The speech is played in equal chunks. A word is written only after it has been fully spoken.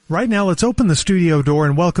Right now, let's open the studio door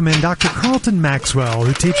and welcome in Dr. Carlton Maxwell,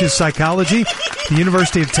 who teaches psychology at the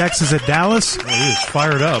University of Texas at Dallas. Oh, he is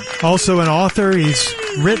fired up. Also an author. He's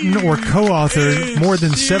written or co-authored more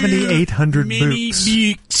than 7,800 books.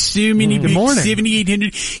 So many Good books. morning.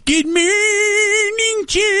 7,800. Good morning,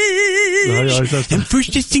 church. And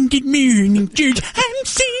first I sing good morning, church. I'm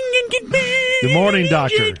singing good morning. Good morning,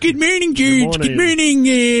 doctor. Church. Good morning, church. Good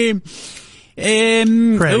morning.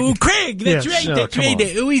 Craig. Craig, that's Yes. right, that's right.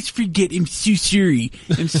 I always forget. I'm so sorry.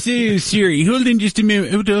 I'm so sorry. Hold on just a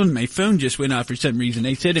minute. Hold on, my phone just went off for some reason.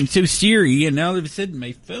 I said I'm so sorry, and all of a sudden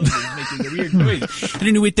my phone is making a weird noise. I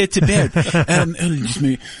don't know what that's about. Hold on just a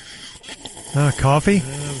minute. Coffee?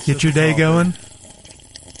 Get your day going?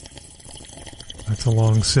 That's a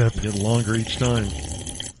long sip. Get longer each time.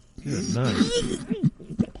 Good night.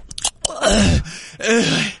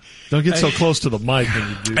 Don't get so close to the mic when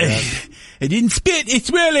you do that. I didn't spit. It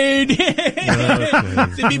swallowed.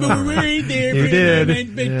 Some people were worried there You for did.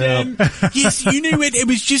 a moment. But, yes, you know what? I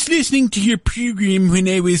was just listening to your program when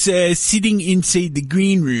I was sitting inside the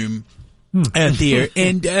green room out there.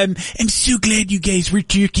 And I'm so glad you guys were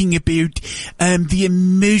talking about the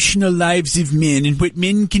emotional lives of men and what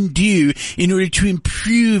men can do in order to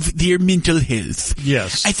improve their mental health.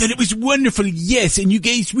 Yes. I thought it was wonderful, yes, and you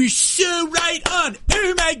guys were so right on.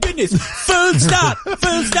 Oh my goodness. Full stop.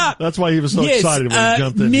 Full stop. That's why he was so excited when he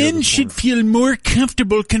jumped in. Men should feel more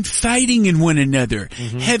comfortable confiding in one another,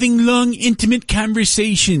 having long, intimate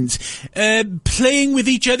conversations, playing with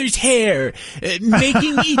each other's hair,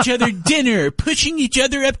 making each other dinner, pushing each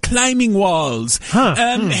other up climbing walls.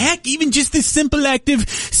 Heck, even just the simple act of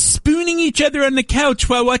spooning each other on the couch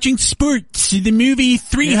while watching sports, the movie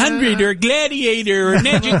 300 or Gladiator or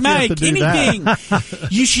Magic Mike, anything.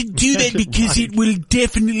 You should do that because it will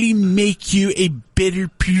definitely make you a better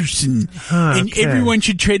person. And everyone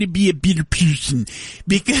should try to be a better person.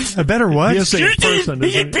 Because A better what? He is saying person.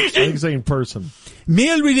 He's saying person.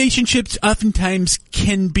 male relationships oftentimes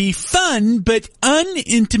can be fun, but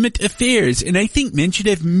unintimate affairs. And I think men should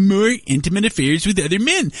have more intimate affairs with other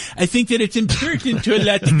men. I think that it's important to a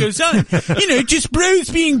lot that goes on. You know, just bros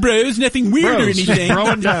being bros, nothing weird or anything.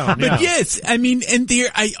 Throwing down, But yeah. yes, I mean, and there,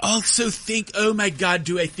 I also think, oh my God,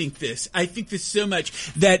 do I think this? I think this so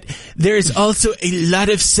much that there's also a lot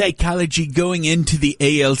of psychology going into the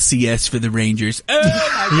ALCS for the Rangers. Oh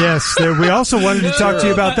my God. Yes, we also wanted to talk to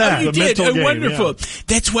you about that. Oh, you The did. mental Oh, game, wonderful. yeah.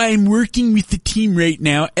 That's why I'm working with the team right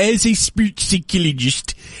now as a spirit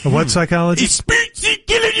psychologist. A what A psychologist? spirit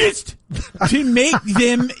psychologist! To make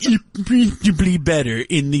them impressively better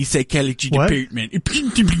in the psychology What? department.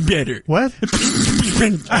 Impressively better. What?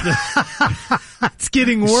 It's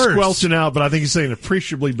getting worse. Squelching out, but I think he's saying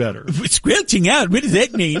appreciably better. Squelching out, what does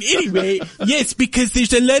that mean? Anyway, yes, because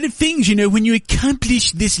there's a lot of things, you know, when you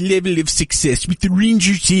accomplish this level of success with the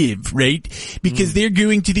Rangers have, right? Because they're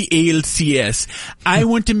going to the ALCS. I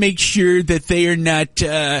want to make sure that they are not,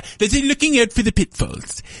 that they're looking out for the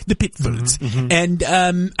pitfalls. The pitfalls. And,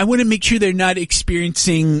 I want to make sure they're not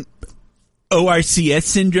experiencing ORCS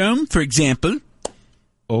syndrome, for example.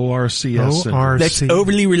 ORCS. That's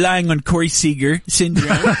overly relying on Corey Seager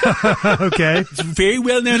syndrome. Okay. It's very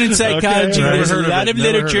well known in psychology. Okay, There's a never heard of lot it, of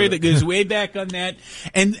never literature heard of that goes way back on that.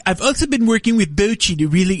 And I've also been working with Bochy to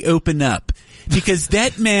really open up because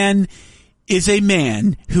that man is a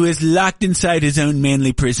man who is locked inside his own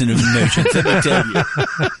manly prison of emotions. Let me tell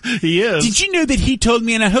you. He is. Did you know that he told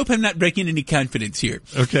me, and I hope I'm not breaking any confidence here.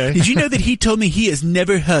 Okay. Did you know that he told me he has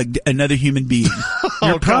never hugged another human being?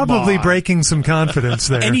 You're come probably on. breaking some confidence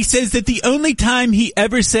there. And he says that the only time he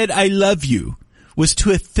ever said, I love you, was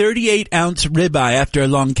to a 38-ounce ribeye after a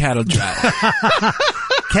long cattle drive.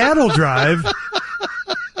 Cattle drive.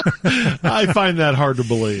 I find that hard to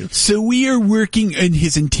believe. So we are working on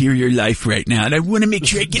his interior life right now, and I want to make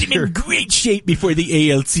sure I get him in great shape before the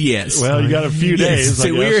ALCS. Well, you got a few days. Yes, so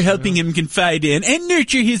I we're guess. helping him confide in and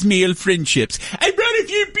nurture his male friendships. I brought a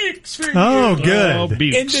few books for Oh, you. good. Oh,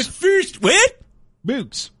 Books. And the first, what?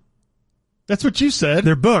 Books. That's what you said.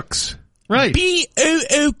 They're books. Right.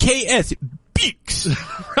 B-O-O-K-S. Books.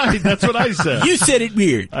 Right. That's what I said. You said it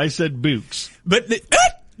weird. I said books. But the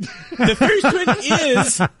first one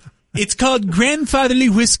is, it's called Grandfatherly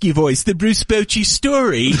Whiskey Voice, the Bruce Bochy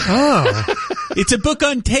story. Oh. It's a book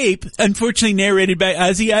on tape, unfortunately narrated by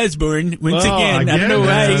Ozzy Osbourne. Once again, I don't know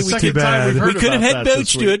why. that's We too bad. we could have had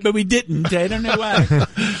Boach do it, but we didn't. I don't know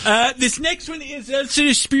why. This next one is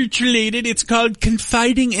also spirit related. It's called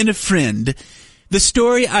Confiding in a Friend. The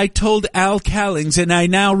story I told Al Callings and I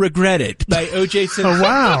now regret it by O.J. Simpson. Oh,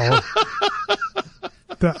 wow.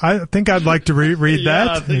 I think I'd like to read Yeah,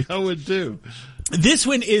 I that. think I would too. This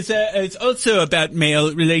one is also about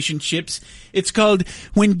male relationships. It's called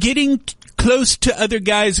When Getting Close to Other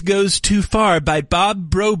Guys Goes Too Far by Bob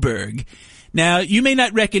Broberg. Now, you may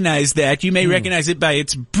not recognize that. You may recognize it by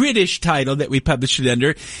its British title that we published it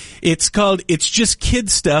under. It's called It's Just Kid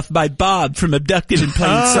Stuff by Bob from Abducted in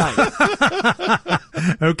Plain Sight.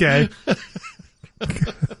 Okay.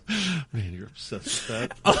 Man, you're obsessed with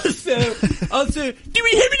that. Also, do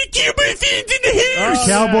we have any cowboy fans in the house?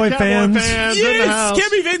 Cowboy fans. Yes,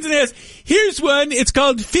 cowboy fans in the house. Here's one. It's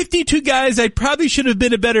called 52 Guys I Probably Should Have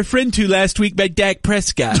Been a Better Friend to Last Week by Dak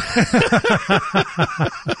Prescott.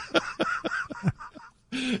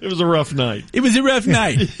 It was a rough night. It was a rough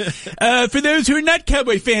night. For those who are not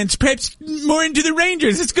Cowboy fans, perhaps more into the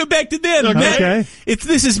Rangers, let's go back to them. Okay.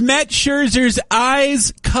 This is Matt Scherzer's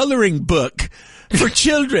Eyes coloring book for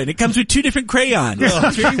children. It comes with 2 different crayons.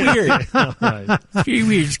 It's very weird. Right. It's very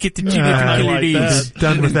weird. Just get the 2 different colored E's.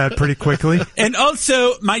 Done with that pretty quickly. And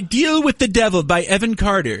also, My Deal with the Devil by Evan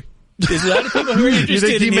Carter. There's a lot of people who are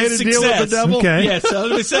interested in his success. Deal with the devil? Okay. Yes,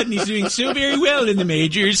 all of a sudden he's doing so very well in the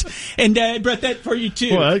majors. And I brought that for you,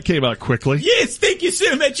 too. Well, that came out quickly. Yes, thank you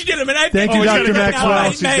so much, gentlemen. Thank you, Dr. Maxwell.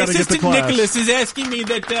 My assistant Nicholas is asking me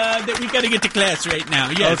that we've got to get to class right now.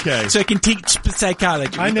 Yes, Okay. so I can teach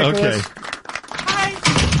psychology. Hi, Nicholas. Okay. Hi.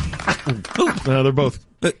 No, they're both.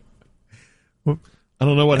 I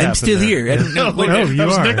don't know what happened. I'm still there. here. I don't know. Oh, you that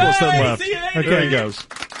was are. Nicholas that Bye. left. See you later. There he goes.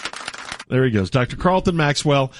 There he goes. Dr. Carlton Maxwell.